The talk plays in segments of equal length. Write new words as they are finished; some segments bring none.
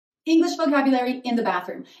English vocabulary in the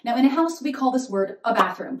bathroom. Now in a house, we call this word a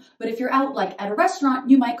bathroom, but if you're out like at a restaurant,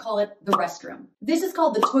 you might call it the restroom. This is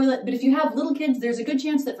called the toilet, but if you have little kids, there's a good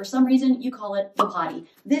chance that for some reason you call it the potty.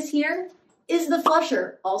 This here is the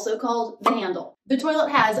flusher, also called the handle. The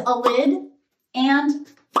toilet has a lid and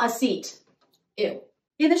a seat. Ew.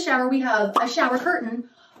 In the shower, we have a shower curtain,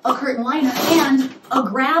 a curtain liner, and a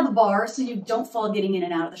grab bar so you don't fall getting in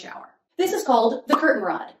and out of the shower. This is called the curtain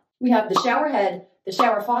rod. We have the shower head, the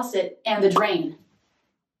shower faucet, and the drain.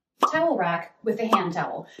 Towel rack with the hand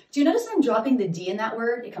towel. Do you notice I'm dropping the D in that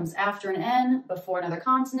word? It comes after an N, before another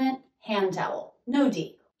consonant. Hand towel, no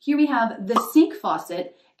D. Here we have the sink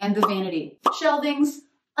faucet and the vanity. Shelvings,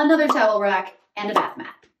 another towel rack, and a bath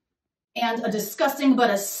mat. And a disgusting but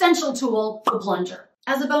essential tool, the plunger.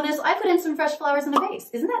 As a bonus, I put in some fresh flowers in a vase.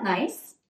 Isn't that nice?